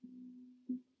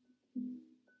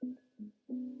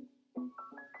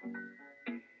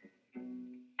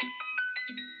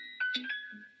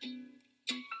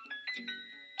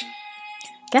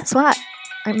Guess what?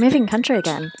 I'm moving country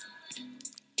again.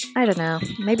 I don't know,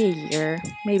 maybe a year,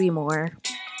 maybe more.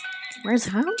 Where's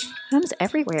home? Home's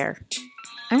everywhere.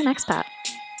 I'm an expat.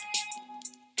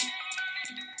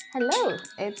 Hello,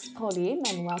 it's Pauline,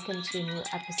 and welcome to a new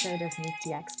episode of Meet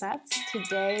the Expats.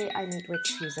 Today I meet with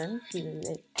Susan, who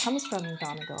comes from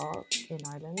Donegal in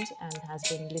Ireland and has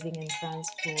been living in France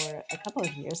for a couple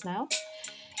of years now.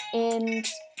 And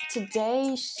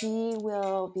today she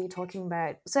will be talking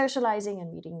about socializing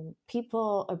and meeting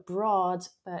people abroad,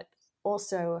 but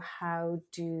also how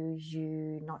do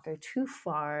you not go too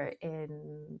far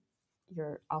in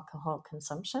your alcohol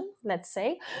consumption, let's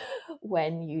say,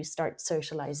 when you start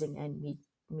socializing and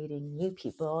meeting new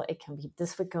people. It can be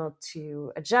difficult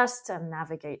to adjust and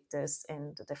navigate this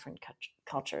in the different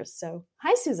cultures. So,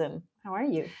 hi, Susan. How are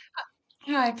you?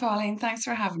 Hi, Pauline. Thanks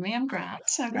for having me. I'm grand.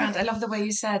 I'm grand. I love the way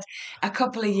you said a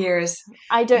couple of years.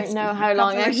 I don't It's know a how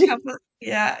long couple of actually. couple.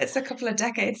 Yeah, it's a couple of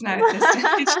decades now at this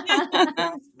stage.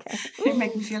 Okay. You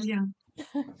make me feel young.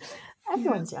 Yeah.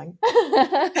 Everyone's young.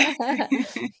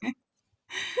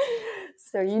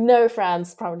 So you know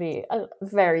France probably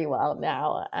very well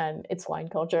now, and it's wine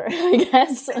culture, I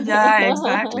guess. Yeah,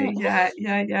 exactly.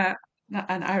 Yeah.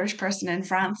 An Irish person in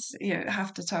France, you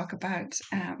have to talk about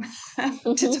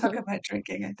to talk about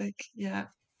drinking, I think. Yeah.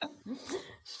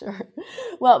 Sure.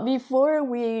 Well, before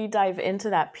we dive into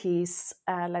that piece,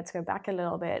 let's go back a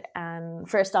little bit. And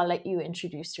first, I'll let you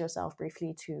introduce yourself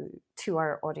briefly to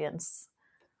our audience.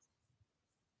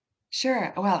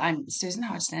 Sure. Well, I'm Susan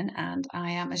Hodgson, and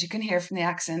I am, as you can hear from the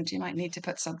accent, you might need to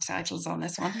put subtitles on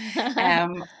this one.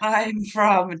 I'm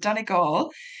from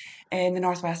Donegal in the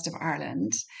northwest of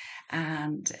Ireland,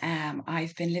 and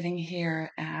I've been living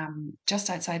here just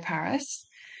outside Paris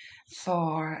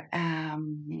for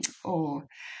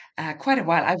quite a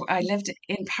while. I lived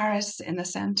in Paris in the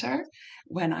center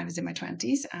when I was in my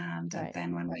 20s, and Right.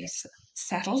 then when we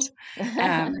settled,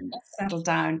 um, settled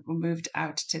down, we moved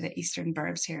out to the eastern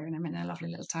burbs here, and I'm in a lovely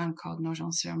little town called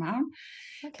Nogent-sur-Marne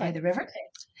by Okay. the river.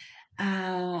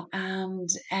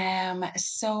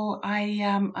 So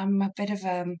I'm a bit of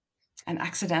an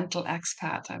accidental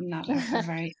expat. I'm not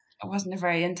I wasn't a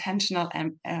very intentional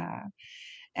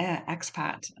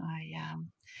expat. I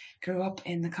grew up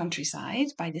in the countryside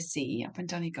by the sea up in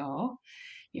Donegal.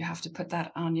 You have to put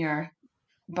that on your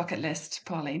bucket list,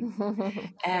 Pauline.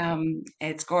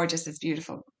 It's gorgeous. It's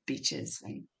beautiful beaches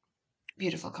and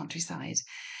beautiful countryside.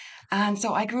 And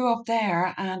so I grew up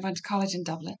there and went to college in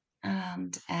Dublin.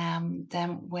 And then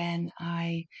when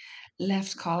I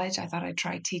left college, I thought I'd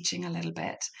try teaching a little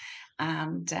bit.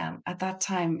 And at that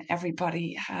time,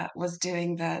 everybody was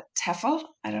doing the TEFL.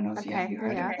 I don't know if Okay. you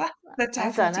heard of Yeah. that. The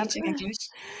I've TEFL, done it. teaching English.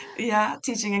 Yeah,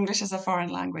 teaching English as a foreign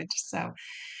language. So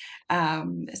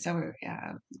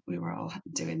we were all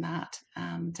doing that,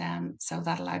 and so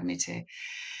that allowed me to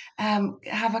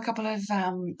have a couple of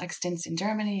like stints in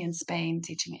Germany and Spain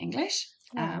teaching English.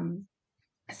 Wow.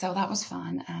 So that was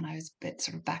fun, and I was a bit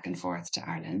sort of back and forth to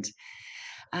Ireland.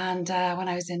 And when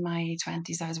I was in my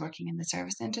 20s, I was working in the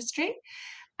service industry.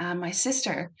 And my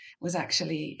sister was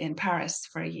actually in Paris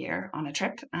for a year on a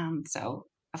trip. And so,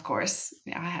 of course,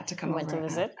 I had to come You went to over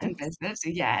visit. and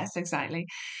visit. Yes, exactly.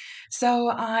 So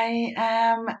I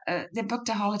they booked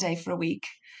a holiday for a week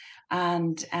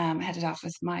and headed off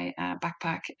with my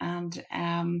backpack and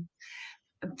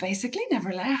basically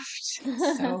never left.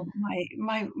 So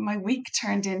my week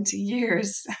turned into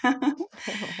years.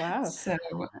 Wow. So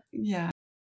yeah.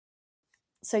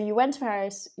 So you went to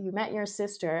Paris, you met your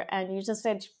sister, and you just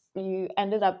said you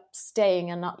ended up staying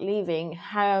and not leaving.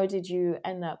 How did you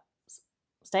end up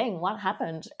staying? What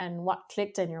happened and what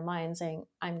clicked in your mind saying,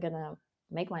 I'm going to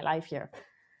make my life here?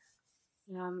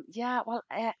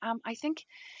 I think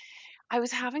I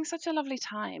was having such a lovely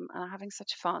time and having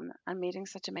such fun and meeting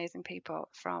such amazing people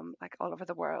from like all over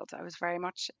the world. I was very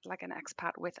much like an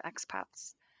expat with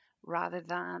expats rather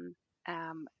than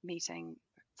meeting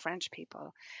French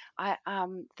people.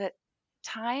 The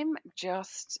time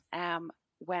just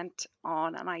went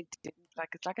on, and I didn't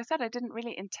like I said, I didn't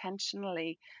really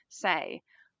intentionally say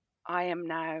I am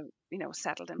now,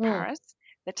 settled in Hmm. Paris.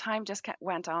 The time just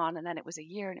went on, and then it was a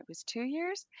year, and it was 2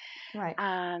 years, Right.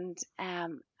 and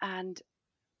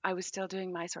I was still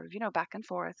doing my sort of, back and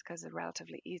forth because it's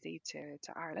relatively easy to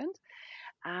Ireland.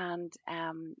 And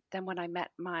then when I met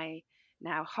my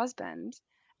now husband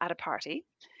at a party,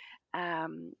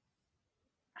 um,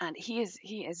 and he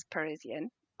is Parisian,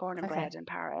 born and Okay. bred in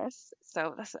Paris,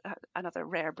 so that's another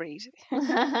rare breed.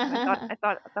 I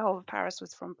thought the whole of Paris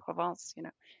was from Provence.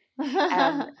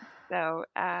 Um, so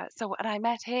when I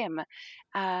met him,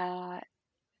 uh,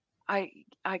 I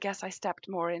I guess I stepped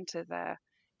more into the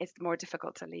it's more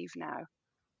difficult to leave now.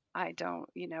 I don't,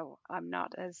 I'm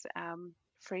not as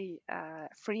free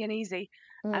and easy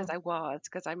as Mm. I was,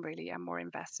 because I'm more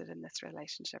invested in this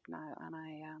relationship now,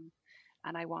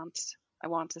 and I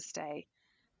want to stay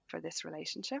for this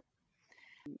relationship.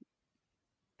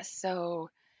 So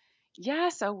yeah,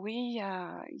 so we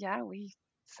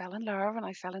fell in love, and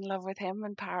I fell in love with him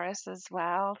in Paris as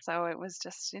well. So it was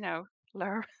just,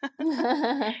 love,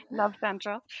 love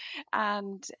central.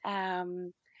 And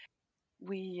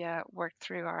we worked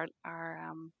through our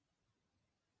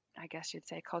I guess you'd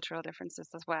say cultural differences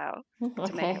as well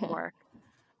to make it Okay. work.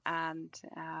 And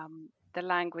the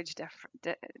language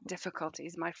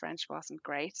difficulties. My French wasn't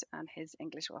great, and his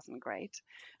English wasn't great.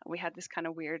 And we had this kind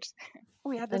of weird,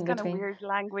 In between.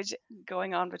 language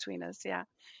going on between us. Yeah.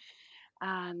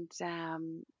 And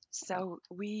so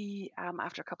we,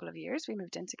 after a couple of years, we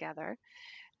moved in together,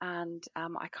 and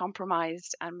I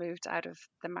compromised and moved out of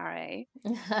the Marais,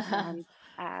 and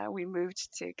we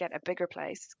moved to get a bigger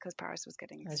place because Paris was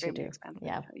getting As you extremely do. expensive.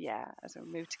 Yeah. Yeah, so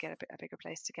we moved to get a bigger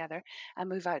place together and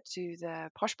move out to the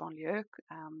posh banlieue,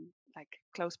 like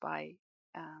close by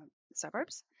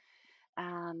suburbs.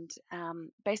 And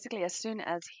basically, as soon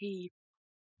as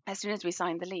we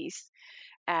signed the lease,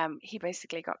 he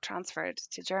basically got transferred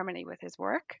to Germany with his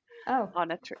work Oh.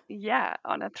 on a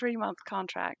 3-month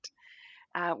contract,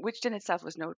 which in itself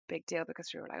was no big deal because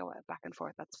we were like, oh, well, back and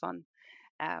forth, that's fun,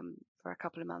 for a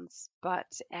couple of months. But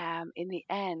in the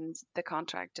end, the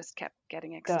contract just kept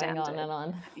getting Going on extended. and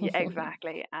on. Yeah,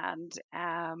 exactly.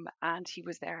 And he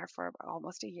was there for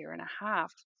almost a year and a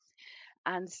half.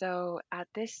 And so at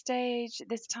this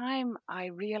time, I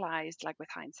realized, like with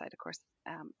hindsight, of course,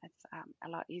 it's a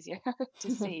lot easier to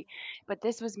see. But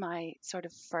this was my sort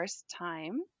of first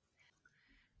time.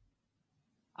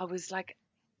 I was like,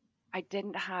 I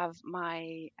didn't have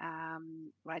my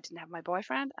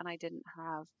boyfriend, and I didn't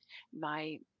have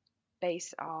my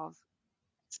base of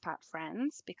expat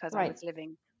friends because I Right. was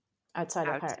living Outside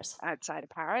of Paris. outside of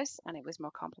Paris, and it was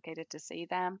more complicated to see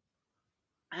them.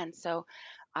 And so,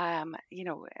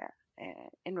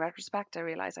 in retrospect, I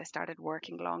realized I started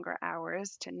working longer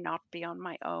hours to not be on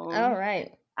my All own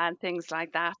right. and things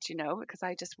like that, because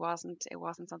it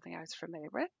wasn't something I was familiar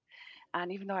with.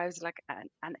 And even though I was like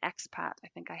an expat, I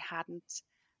think I hadn't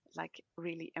like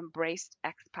really embraced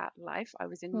expat life. I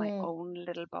was in my Hmm. own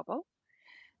little bubble.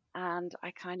 And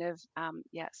I kind of,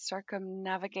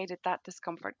 circumnavigated that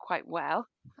discomfort quite well,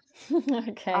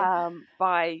 Okay.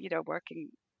 by, working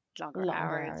longer Longer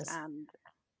hours. hours. And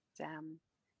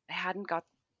I hadn't got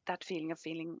that feeling of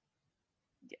feeling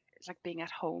like being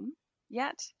at home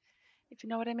yet, if you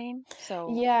know what I mean. So,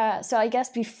 Yeah. So I guess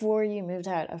before you moved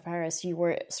out of Paris, you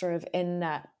were sort of in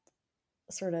that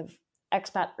sort of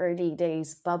expat early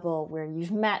days bubble where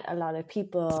you've met a lot of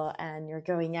people and you're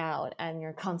going out and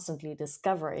you're constantly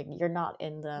discovering. You're not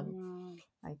in the mm,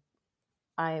 like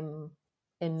I'm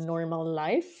in normal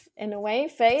life in a way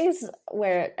phase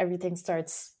where everything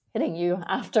starts hitting you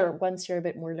after once you're a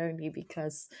bit more lonely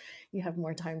because you have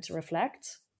more time to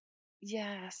reflect.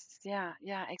 yes, yeah,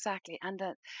 exactly. And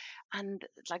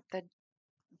like the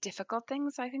difficult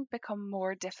things, I think, become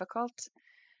more difficult.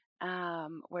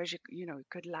 Whereas you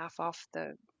could laugh off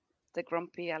the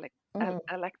grumpy Mhm.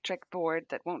 electric board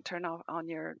that won't turn off on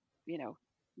you know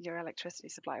your electricity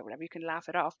supply or whatever. You can laugh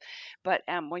it off. But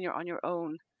when you're on your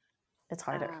own, It's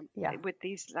harder. Yeah. with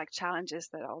these like challenges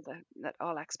that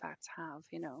all expats have,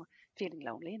 feeling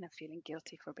lonely and feeling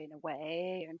guilty for being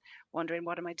away and wondering,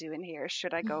 what am I doing here?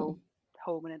 Should I go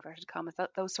home, in inverted commas?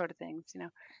 Those sort of things,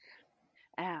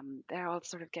 they're all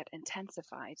sort of get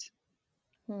intensified.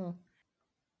 Hmm.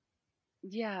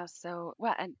 Yeah. So,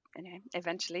 well, and anyway,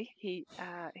 eventually he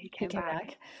He came came back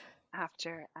back.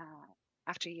 after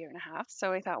after a year and a half.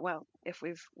 So I thought, well, if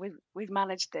we've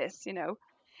managed this,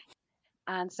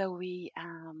 and so we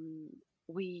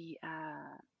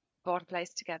bought a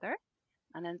place together,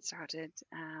 and then started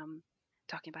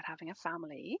talking about having a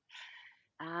family.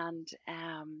 And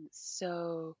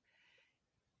so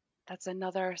that's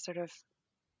another sort of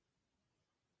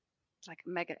like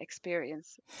mega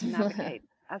experience to navigate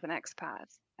as an expat.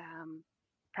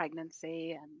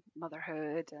 Pregnancy and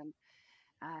motherhood, and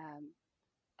um,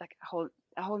 like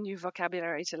a whole new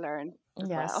vocabulary to learn as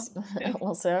well, Yes.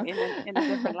 Also. in a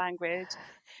different language,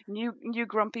 new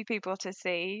grumpy people to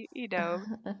see,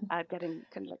 getting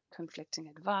conflicting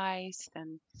advice,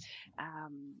 and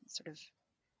sort of,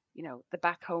 the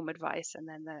back home advice, and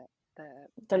then the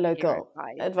The back here local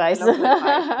advice, the advice. local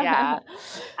advice, yeah.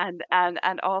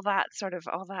 And all that sort of,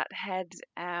 all that head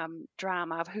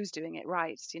drama of who's doing it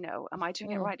right, am I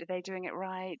doing it Mm. right, are they doing it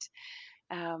right,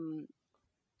 um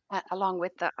along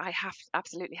with the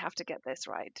absolutely have to get this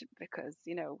right, because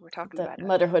we're talking The about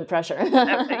motherhood pressure.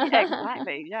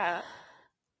 exactly, yeah.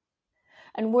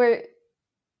 And were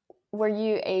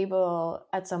you able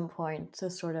at some point to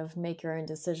sort of make your own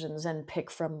decisions and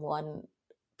pick from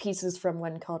pieces from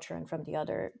one culture and from the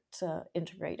other to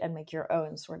integrate and make your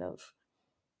own sort of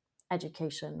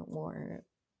education or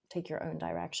take your own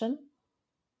direction?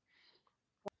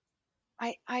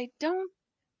 I don't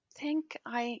think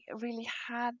I really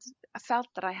I felt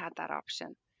that I had that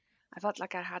option. I felt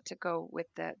like I had to go with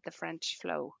the French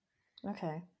flow.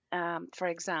 Okay. For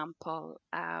example,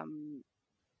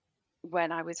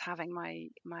 when I was having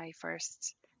my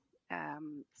first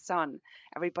son,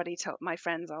 my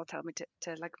friends all told me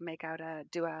to like make out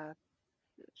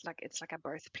it's like a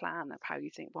birth plan of how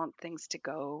you want things to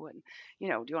go, and do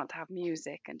you want to have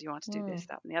music, and do you want to do this,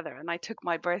 that, and the other. And I took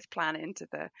my birth plan into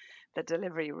the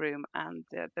delivery room, and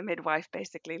the midwife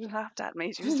basically laughed at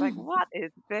me. She was like, "What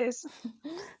is this?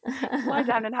 Lie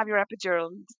down and have your epidural,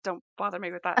 and don't bother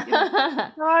me with that."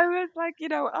 So I was like,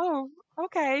 oh,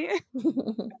 okay.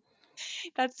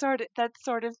 That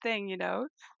sort of thing.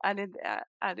 And in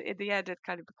the end, it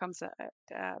kind of becomes a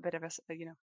bit of a,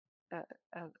 a,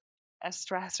 a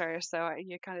stressor. So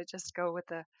you kind of just go with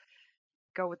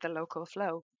the local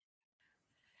flow.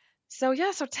 So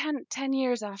yeah, so 10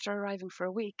 years after arriving for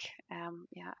a week, I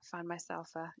found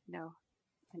myself an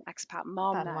expat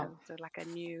mom Bad now. mom. So like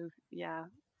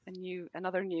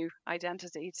another new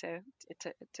identity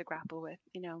to grapple with.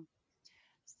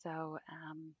 So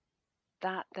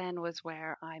that then was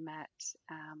where I met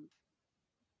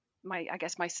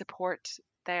my support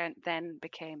then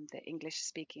became the English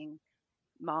speaking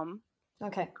mom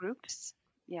Okay. groups.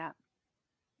 Yeah,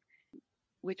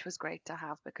 which was great to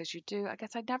have, because I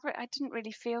guess I didn't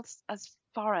really feel as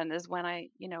foreign as when I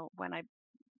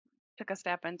took a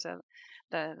step into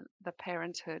the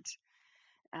parenthood,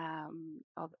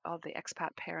 all the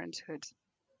expat parenthood,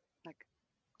 like,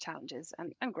 challenges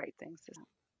and great things.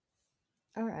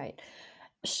 All right.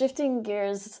 Shifting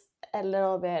gears a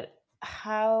little bit,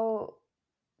 how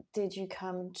did you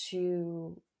come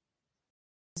to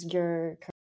your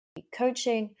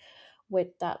coaching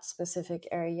with that specific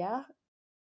area?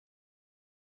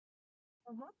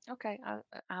 Okay,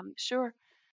 sure.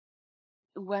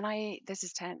 This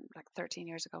is 13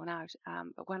 years ago now,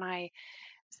 but when I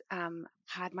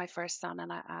had my first son,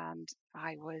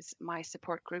 my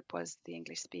support group was the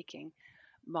English speaking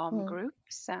mom group.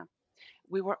 So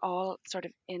we were all sort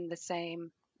of in the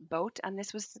same boat, and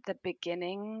this was the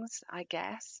beginnings, I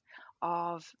guess,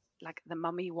 of like the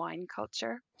mummy wine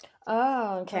culture Oh,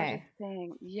 sort of okay.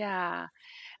 thing. Yeah.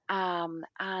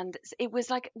 And it was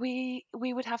like we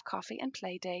would have coffee and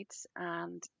play dates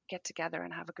and get together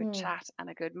and have a good chat and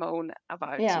a good moan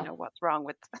about Yeah, what's wrong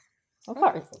with of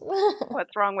course.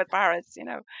 what's wrong with Paris.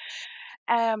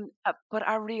 But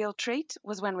our real treat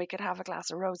was when we could have a glass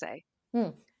of rosé.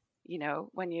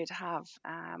 When you'd have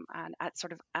and at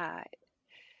sort of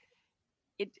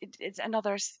it's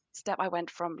another step. I went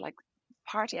from like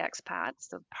party expats,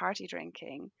 so party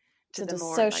drinking, to To the the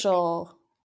more like, social.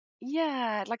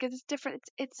 yeah, like it's different.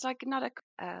 It's like not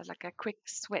like a quick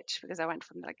switch, because I went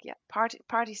from like, yeah,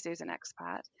 party Susan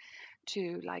expat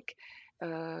to like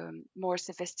more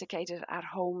sophisticated at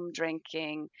home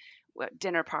drinking,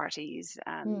 dinner parties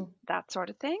and that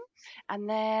sort of thing. And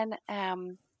then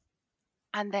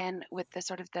with the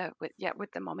sort of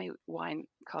with the mommy wine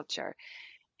culture,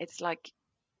 it's like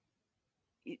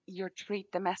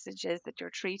the message is that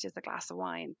your treat is a glass of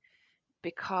wine,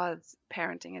 because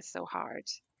parenting is so hard.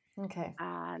 Okay.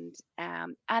 And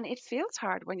it feels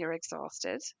hard when you're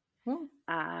exhausted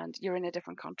and you're in a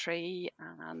different country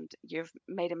and you've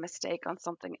made a mistake on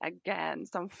something again,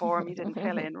 some form you didn't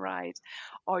fill in right,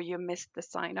 or you missed the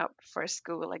sign up for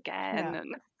school again, Yeah.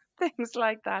 and things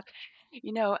like that.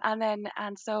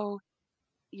 And so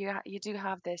you do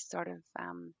have this sort of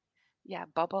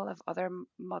bubble of other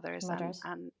mothers, and Mothers.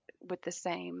 with the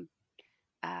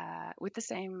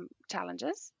same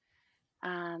challenges,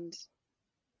 and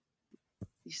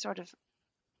you sort of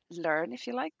learn, if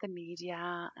you like, the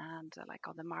media and like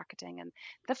all the marketing and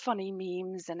the funny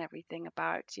memes and everything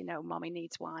about mommy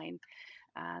needs wine,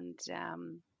 and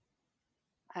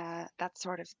that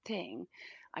sort of thing.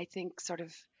 I think sort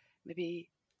of maybe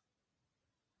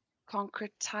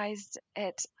concretized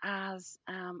it as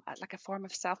like a form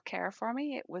of self-care for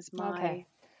me. It was Okay. my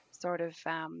sort of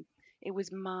it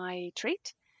was my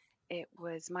treat. It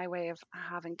was my way of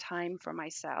having time for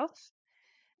myself,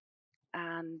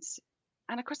 and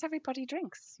of course everybody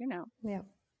drinks. Yeah.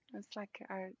 It's like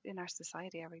in our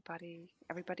society,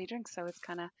 everybody drinks, so it's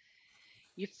kind of,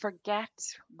 you forget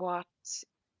what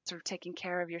sort of taking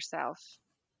care of yourself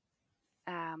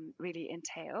really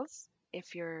entails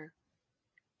if you're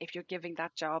giving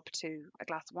that job to a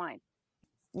glass of wine.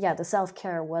 Yeah, the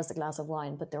self-care was the glass of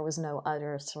wine, but there was no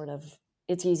other sort of,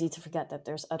 it's easy to forget that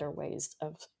there's other ways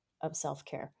of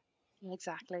self-care.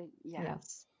 Exactly.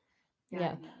 Yes.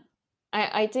 Yeah.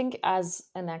 I think as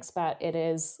an expat, it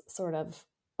is sort of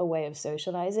a way of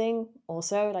socializing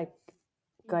also, like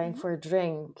going for a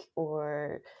drink,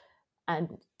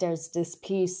 and there's this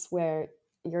piece where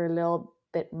you're a little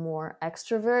bit more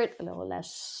extrovert, a little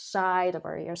less shy,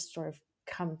 where you're sort of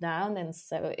come down, and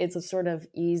so it's a sort of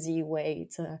easy way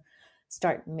to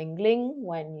start mingling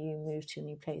when you move to a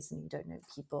new place and you don't know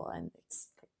people, and it's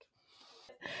like,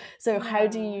 so how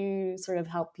do you sort of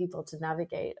help people to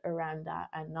navigate around that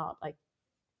and not like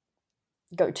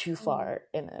go too far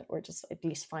in it, or just at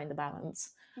least find the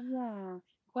balance? Yeah.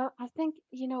 Well, I think,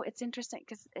 it's interesting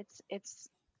because it's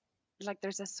like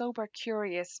there's a sober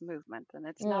curious movement, and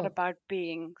it's not about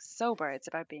being sober, it's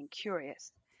about being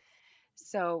curious.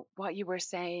 So what you were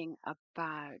saying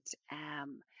about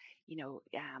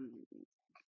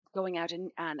going out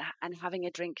and having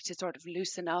a drink to sort of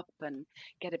loosen up and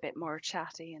get a bit more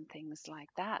chatty and things like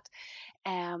that.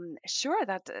 Sure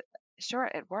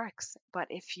it works, but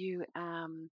if you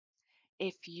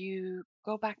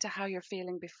go back to how you're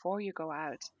feeling before you go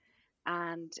out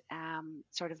and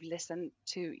sort of listen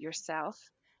to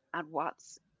yourself and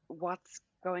what's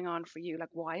going on for you, like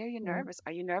why are you nervous?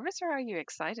 Are you nervous or are you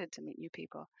excited to meet new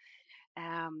people?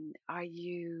 Are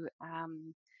you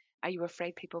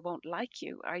afraid people won't like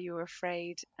you? Are you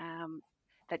afraid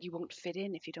that you won't fit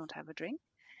in if you don't have a drink?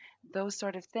 Those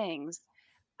sort of things,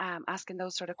 asking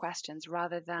those sort of questions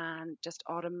rather than just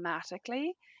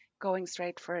automatically going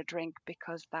straight for a drink,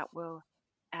 because that will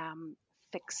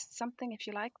fix something, if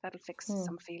you like. That'll fix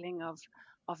some feeling of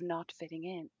not fitting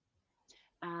in.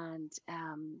 And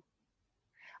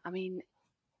I mean,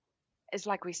 it's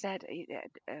like we said,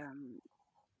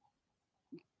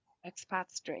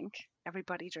 expats drink,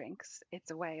 everybody drinks. It's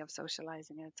a way of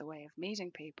socializing and it's a way of meeting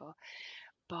people.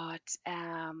 But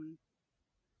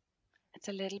it's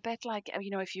a little bit like,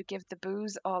 if you give the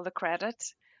booze all the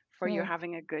credit for you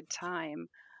having a good time,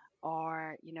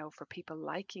 or, for people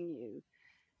liking you,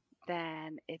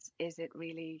 then is it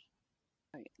really,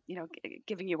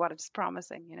 giving you what it's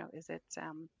promising?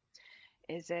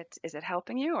 Is it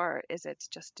helping you, or is it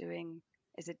just doing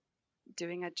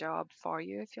a job for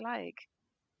you, if you like?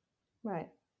 Right.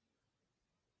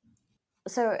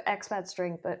 So expats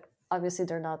drink, but obviously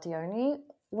they're not the only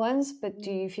ones. But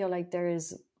do you feel like there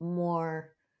is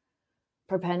more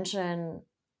propension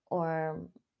or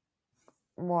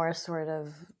more sort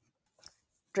of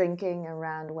drinking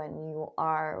around when you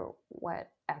are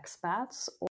expats?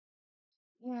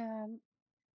 Yeah,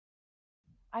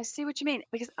 I see what you mean,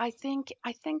 because I think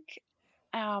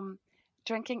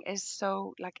drinking is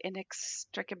so like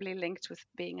inextricably linked with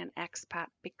being an expat,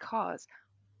 because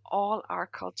all our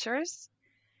cultures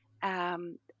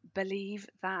believe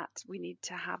that we need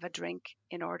to have a drink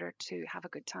in order to have a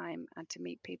good time and to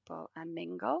meet people and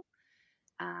mingle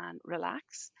and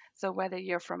relax. So whether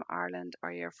you're from Ireland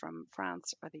or you're from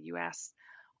France or the US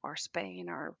or Spain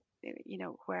or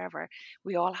wherever,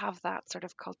 we all have that sort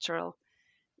of cultural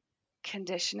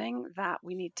conditioning that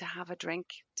we need to have a drink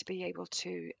to be able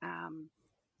to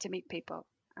meet people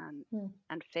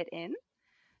and fit in.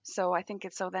 So I think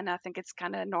it's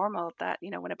kind of normal that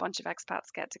when a bunch of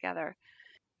expats get together,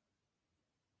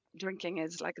 drinking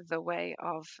is like the way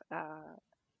of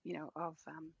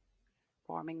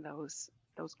forming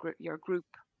your group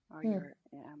or your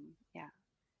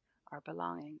or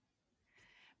belonging.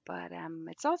 But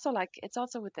it's also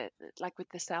with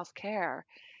the self-care.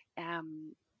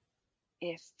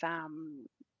 If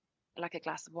like a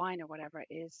glass of wine or whatever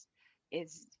is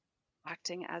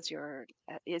acting as your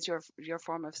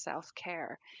form of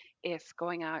self-care, if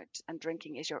going out and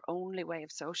drinking is your only way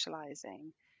of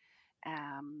socializing,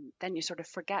 then you sort of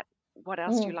forget what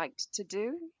else you liked to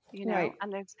do, Right.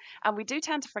 and we do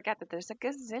tend to forget that there's a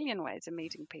gazillion ways of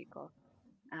meeting people,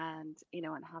 and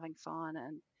and having fun,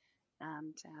 and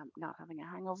not having a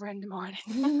hangover in the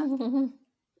morning.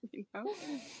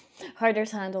 Harder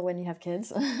to handle when you have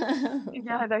kids.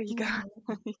 Yeah, there you go.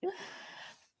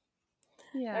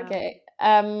 Yeah. Okay.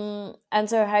 And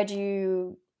so how do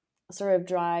you sort of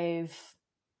drive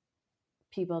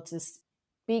people to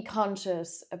be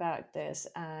conscious about this,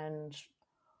 and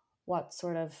what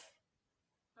sort of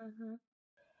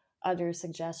other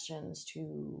suggestions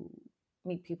to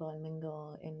meet people and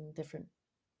mingle in different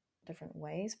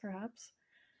ways, perhaps?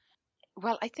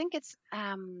 Well, I think it's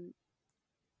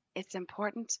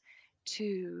important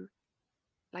to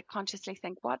like consciously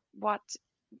think what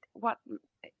what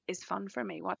is fun for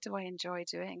me? What do I enjoy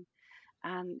doing?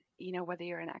 And whether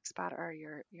you're an expat or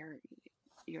you're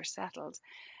settled,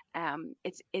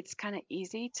 it's kind of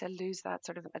easy to lose that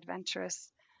sort of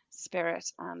adventurous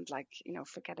spirit and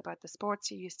forget about the sports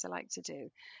you used to like to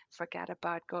do, forget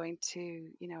about going to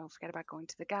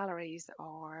the galleries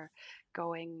or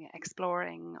going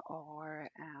exploring or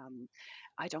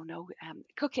I don't know,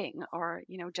 cooking or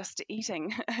just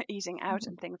eating eating out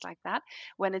and things like that,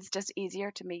 when it's just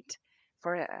easier to meet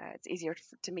it's easier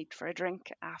to meet for a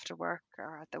drink after work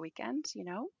or at the weekend.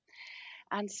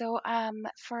 And so,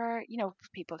 for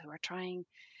people who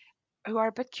are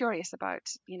a bit curious about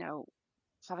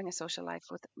having a social life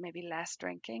with maybe less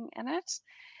drinking in it,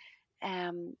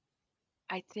 um,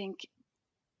 I think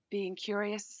being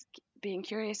curious, being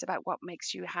curious about what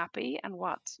makes you happy and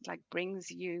what brings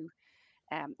you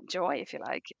joy, if you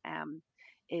like,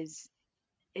 is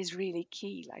really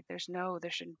key. Like there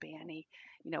shouldn't be any,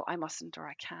 I mustn't or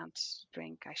I can't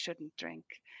drink, I shouldn't drink.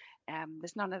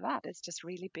 There's none of that. It's just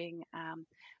really being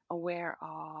aware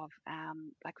of,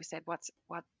 like we said, what's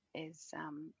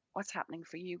happening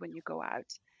for you when you go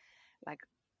out, like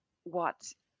what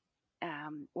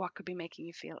could be making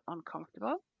you feel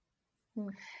uncomfortable,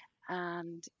 Mm.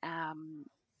 and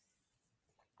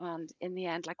in the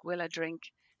end, like, will a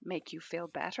drink make you feel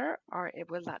better, or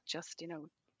will that just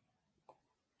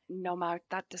numb out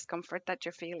that discomfort that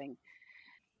you're feeling?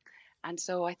 And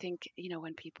so I think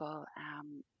when people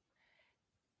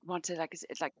want to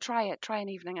try an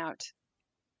evening out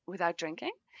without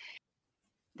drinking,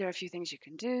 there are a few things you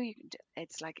can do.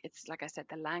 It's like I said,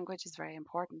 the language is very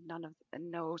important.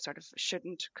 No sort of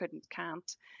shouldn't, couldn't,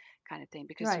 can't kind of thing,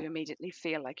 because Right. you immediately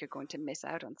feel like you're going to miss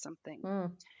out on something.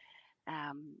 Mm.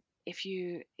 If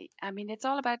you, I mean, it's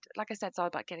all about, like I said, it's all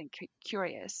about getting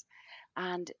curious,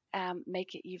 and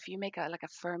if you make a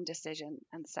firm decision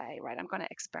and say, right, I'm going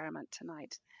to experiment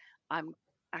tonight. I'm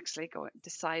actually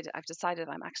I've decided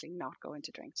I'm actually not going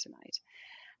to drink tonight,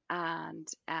 and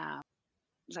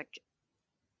like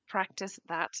practice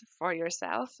that for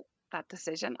yourself, that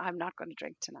decision. I'm not going to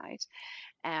drink tonight,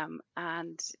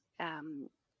 and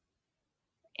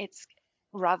it's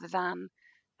rather than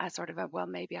a sort of well,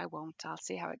 maybe I won't, I'll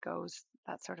see how it goes,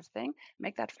 that sort of thing.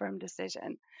 Make that firm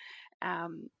decision,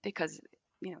 because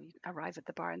you arrive at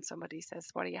the bar and somebody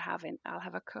says, what are you having? I'll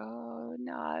have a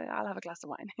no, I'll have a glass of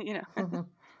wine.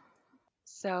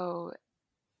 So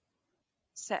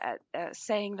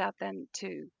saying that then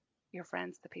to your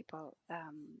friends, the people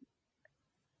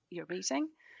you're meeting,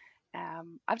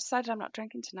 I've decided I'm not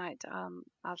drinking tonight. I'll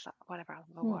have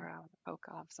a water, I'll have a Coke,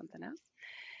 I'll have something else.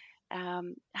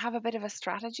 Have a bit of a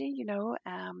strategy,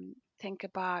 think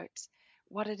about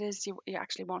what it is you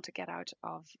actually want to get out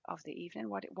of the evening.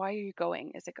 Why are you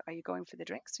going? Are you going for the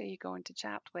drinks? Or are you going to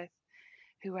chat with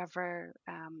whoever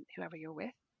you're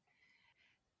with?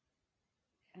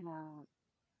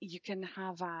 You can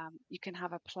have a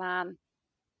plan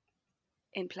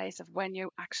in place of when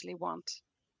you actually want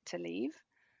to leave.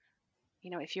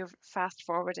 If you're fast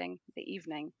forwarding the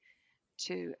evening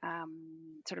to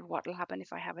sort of what will happen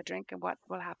if I have a drink, and what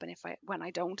will happen when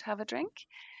I don't have a drink,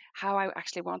 how I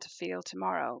actually want to feel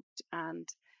tomorrow, and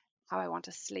how I want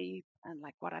to sleep, and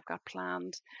like what I've got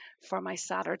planned for my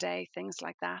Saturday, things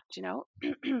like that,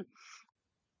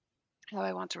 how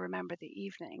I want to remember the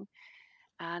evening,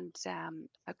 and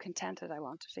how contented I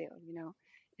want to feel,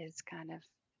 is kind of,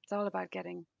 it's all about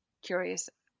getting curious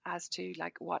as to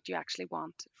like what you actually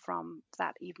want from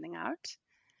that evening out.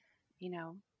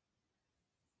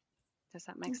 Does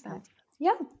that make sense?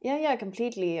 Yeah,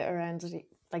 completely. Around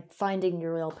like finding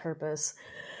your real purpose.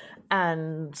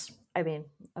 And I mean,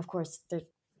 of course,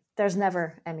 there's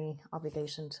never any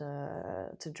obligation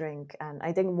to drink, and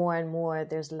I think more and more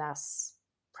there's less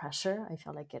pressure. I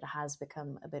feel like it has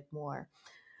become a bit more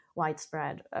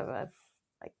widespread of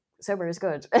like sober is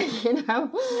good.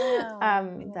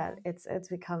 That it's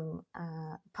become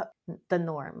the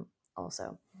norm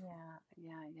also. Yeah.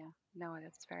 No,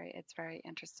 it's very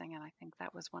interesting, and I think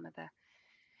that was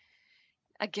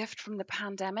a gift from the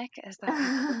pandemic, is that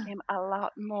people became a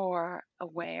lot more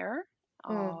aware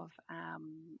of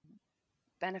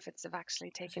benefits of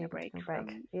actually taking a break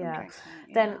from drinking.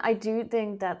 Then I do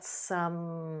think that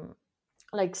some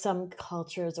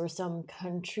cultures or some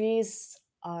countries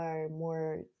are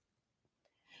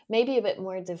maybe a bit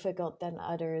more difficult than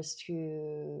others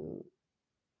to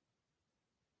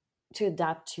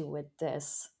adapt to with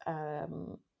this.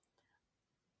 And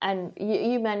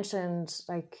you mentioned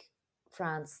like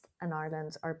France and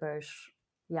Ireland are both,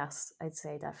 yes, I'd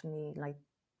say definitely like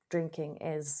drinking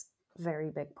is a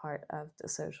very big part of the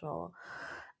social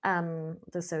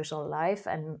life,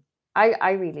 and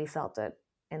I really felt it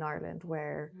in Ireland,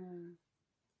 where Mm.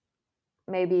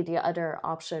 maybe the other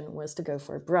option was to go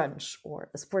for brunch or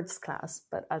a sports class,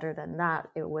 but other than that,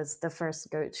 it was the first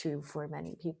go-to for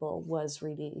many people was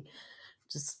really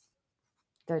just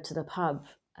go to the pub.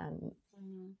 And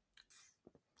Mm.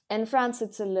 in France,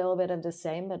 it's a little bit of the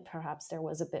same, but perhaps there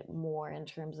was a bit more in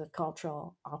terms of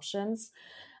cultural options,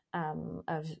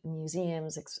 of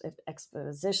museums,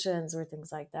 expositions, or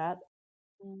things like that.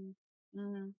 Mm.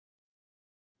 Mm.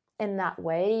 In that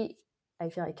way, I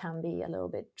feel it can be a little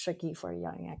bit tricky for a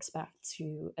young expat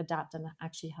to adapt and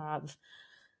actually have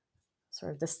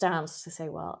sort of the stance to say,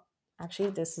 well,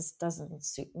 actually, doesn't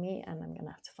suit me, and I'm going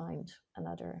to have to find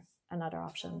another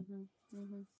option. Mhm,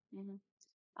 mhm, mhm.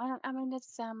 I mean,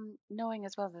 it's knowing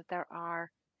as well that there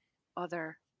are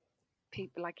other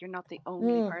people, like you're not the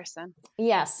only Mm, person,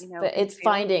 yes, but who it's feels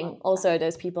finding like that. also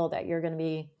those people that you're going to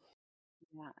be.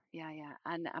 Yeah, yeah, yeah.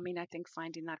 And I mean, I think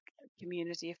finding that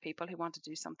community of people who want to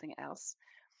do something else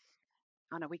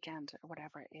on a weekend or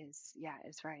whatever is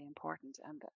very important.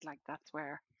 And like that's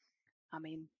where, I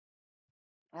mean,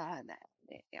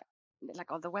 yeah,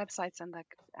 like all the websites and the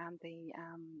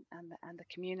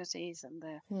communities and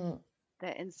the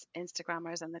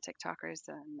Instagrammers and the TikTokers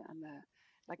and the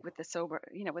like with the sober,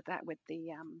 with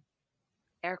the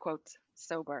air quotes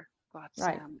sober, but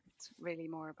Right, it's really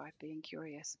more about being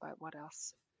curious about what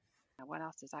else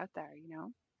is out there,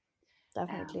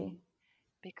 definitely. um,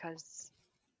 because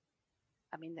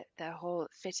I mean the whole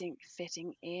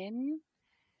fitting in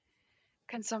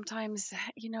can sometimes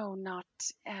not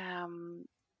um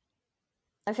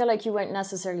I feel like you won't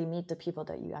necessarily meet the people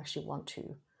that you actually want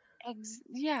to.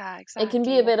 yeah, It can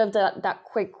be a exactly. bit of that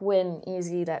quick win,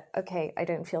 easy, that, okay, I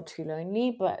don't feel too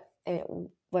lonely, but it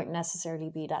won't necessarily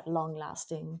be that long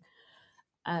lasting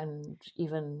and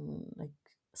even like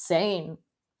sane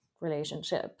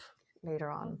relationship later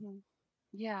on. Hmm.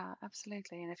 Yeah,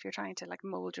 absolutely. And if you're trying to like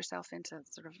mold yourself into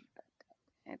sort of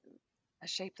a a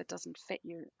shape that doesn't fit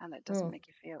you and that doesn't Mm. make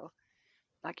you feel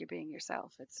like you're being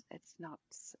yourself, it's not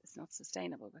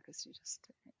sustainable because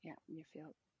you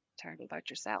feel terrible about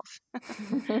yourself.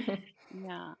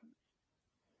 Yeah.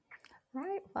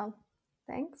 Right. Well,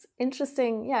 thanks.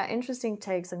 Interesting. Yeah, interesting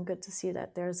takes, and good to see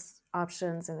that there's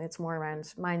options, and it's more around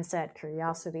mindset,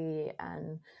 curiosity,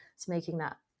 and it's making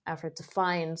that effort to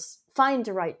find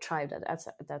the right tribe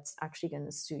that's actually going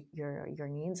to suit your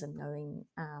needs, and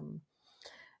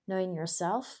knowing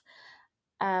yourself.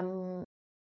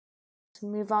 To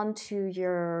move on to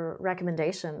your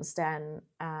recommendations, then,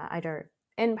 either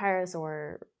in Paris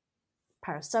or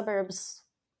Paris suburbs,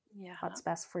 Yeah. what's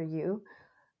best for you?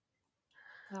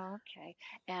 Okay.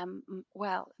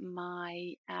 Well,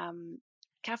 my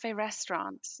cafe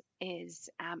restaurant is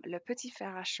Le Petit Fer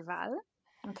à Cheval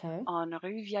Okay. on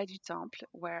Rue Vieille du Temple,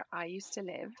 where I used to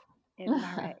live in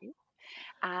Marais.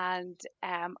 And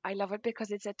I love it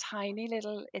because it's a tiny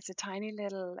little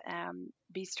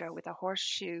bistro with a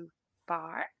horseshoe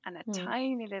bar and a Hmm.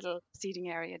 tiny little seating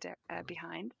area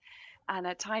behind and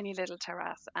a tiny little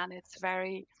terrace, and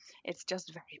it's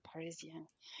just very Parisian.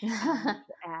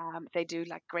 And they do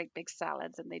like great big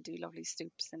salads and they do lovely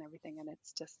soups and everything, and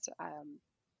it's just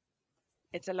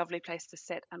it's a lovely place to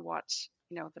sit and watch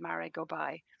the Marais go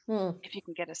by Hmm. if you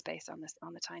can get a space on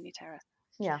the tiny terrace.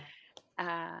 Yeah.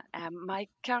 My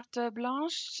carte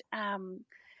blanche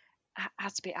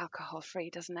has to be alcohol free,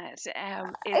 doesn't it?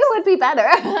 It would be better.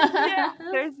 Yeah,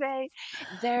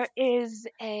 there is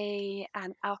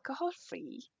an alcohol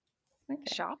free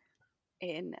Okay. shop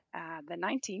in the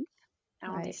 19th Right.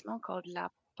 arrondissement called La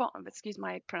Pont. Excuse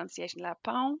my pronunciation, La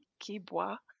Pont qui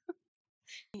boit.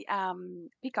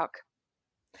 Peacock.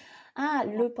 La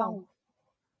Le Pont. Pont.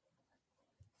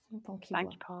 Le Pont qui Thank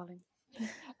boit. you, Pauline.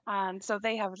 And so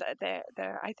they have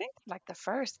they're I think like the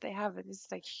first they have this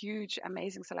like huge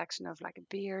amazing selection of like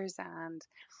beers and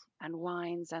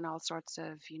wines and all sorts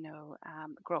of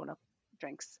grown up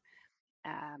drinks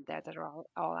there that are all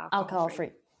alcohol Alcohol free.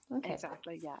 free. Okay.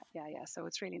 Exactly. Yeah, yeah, yeah. So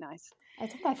it's really nice. I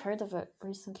think I've heard of it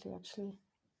recently, actually.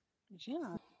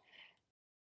 Yeah.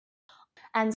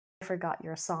 And I forgot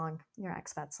your song, your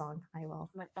expat song. I will.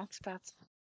 My expats.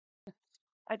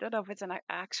 I don't know if it's an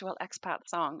actual expat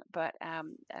song, but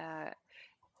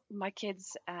my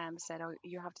kids said, "Oh,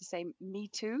 you have to say me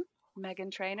too,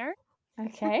 Megan Trainor."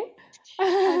 Okay.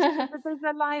 And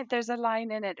there's a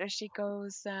line in it where she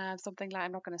goes something like,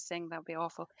 I'm not going to sing, that would be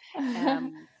awful.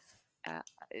 Um, uh,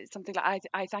 something like,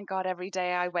 I thank God every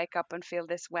day I wake up and feel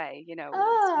this way.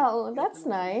 Oh, It's that's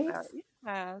amazing.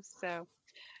 nice.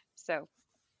 So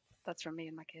that's from me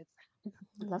and my kids.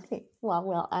 Lovely. Well,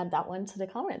 we'll add that one to the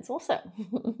comments also.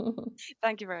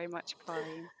 Thank you very much,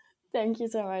 Pauline. Thank you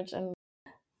so much. And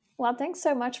Well, thanks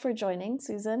so much for joining,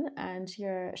 Susan, and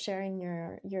you're sharing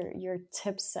your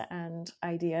tips and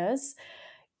ideas.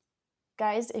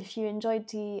 Guys, if you enjoyed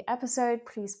the episode,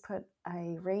 please put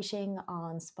a rating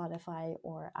on Spotify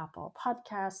or Apple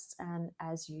Podcasts. And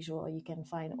as usual, you can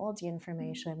find all the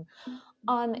information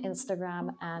on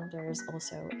Instagram. And there's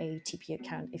also a TP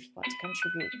account if you want to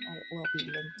contribute. It will be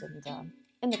linked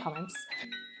in the comments.